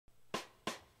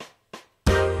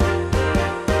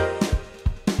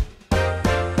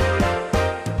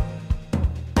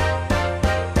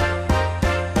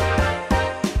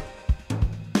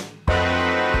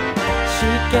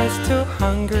is too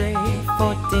hungry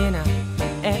for dinner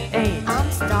at 8.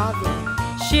 I'm starving.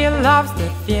 She loves the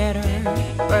theater,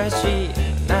 but she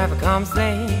never comes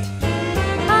late.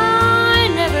 I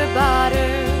never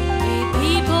bother with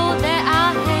people that I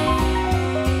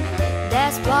hate.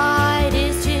 That's why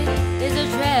this chick is a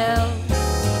trail.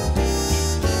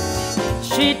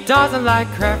 She doesn't like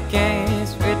crap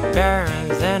games with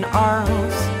barons and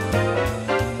arrows.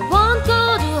 Won't go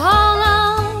to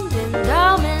Holland in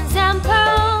diamonds and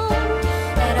pearls.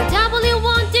 And I definitely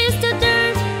want this to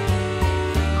dirt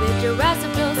with the rest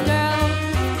of those girls.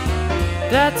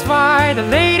 That's why the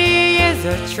lady is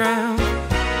a tramp.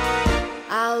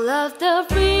 I love the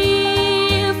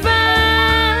free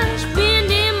French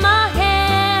wind in my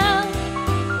hair.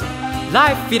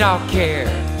 Life without care.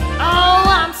 Oh,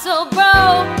 I'm so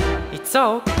broke. It's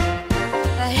so.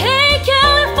 I hate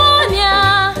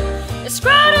California. It's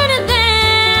crowded and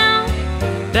damn.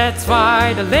 That's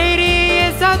why the lady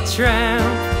is a tramp.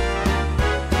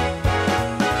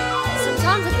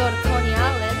 Sometimes I go to Coney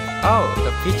Island. Oh,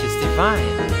 the peach is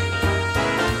divine.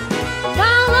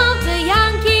 I love the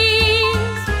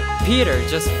Yankees. Peter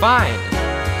just fine.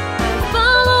 I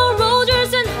follow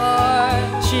Rogers and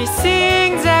Hart. She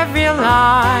sings every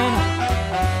line.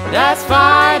 That's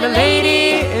why the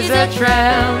lady is a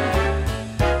tramp.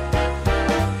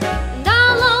 And I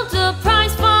love the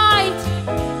prize fight.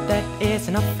 That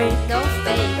isn't a fake. No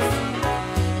face.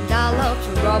 And I love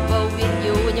to rubber with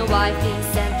you and your wife in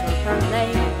Central Park.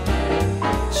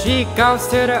 She goes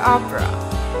to the opera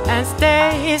and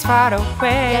stays far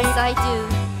away. Yes, I do.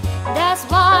 That's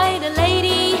why the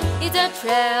lady is a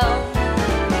trail.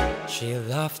 She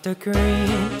loves the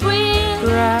green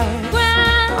Grass.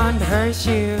 under her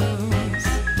shoes.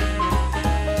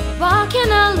 What can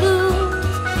I lose?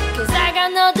 'Cause I got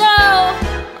no dough.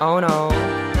 Oh no.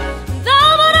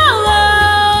 Though but I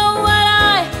love when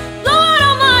I blow it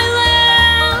on my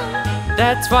lamp.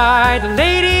 That's why the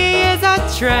lady is a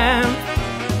tramp.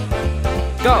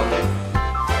 Go.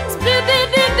 Beep, beep,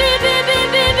 beep, beep, beep, beep,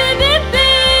 beep, beep, beep,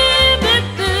 beep, beep,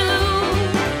 boo.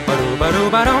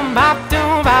 Ba-do-ba-do-ba-dum,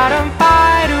 bop-dum-ba-dum,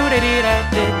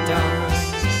 ba-do-da-dee-da-dee-dum.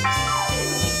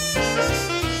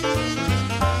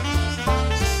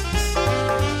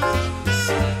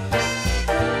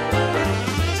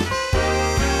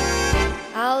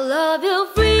 I love you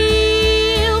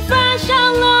real fresh. I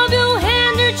love you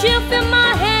handkerchief in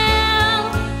my hand.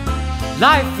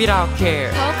 Life without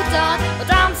care. Polka dot, but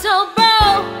I'm so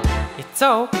broke. It's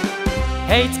so.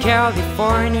 Hates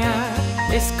California.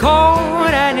 It's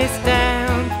cold and it's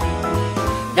damp.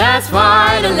 That's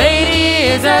why the lady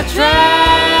is a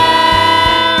tramp.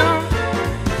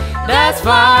 That's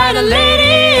why the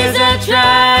lady is a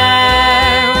tramp.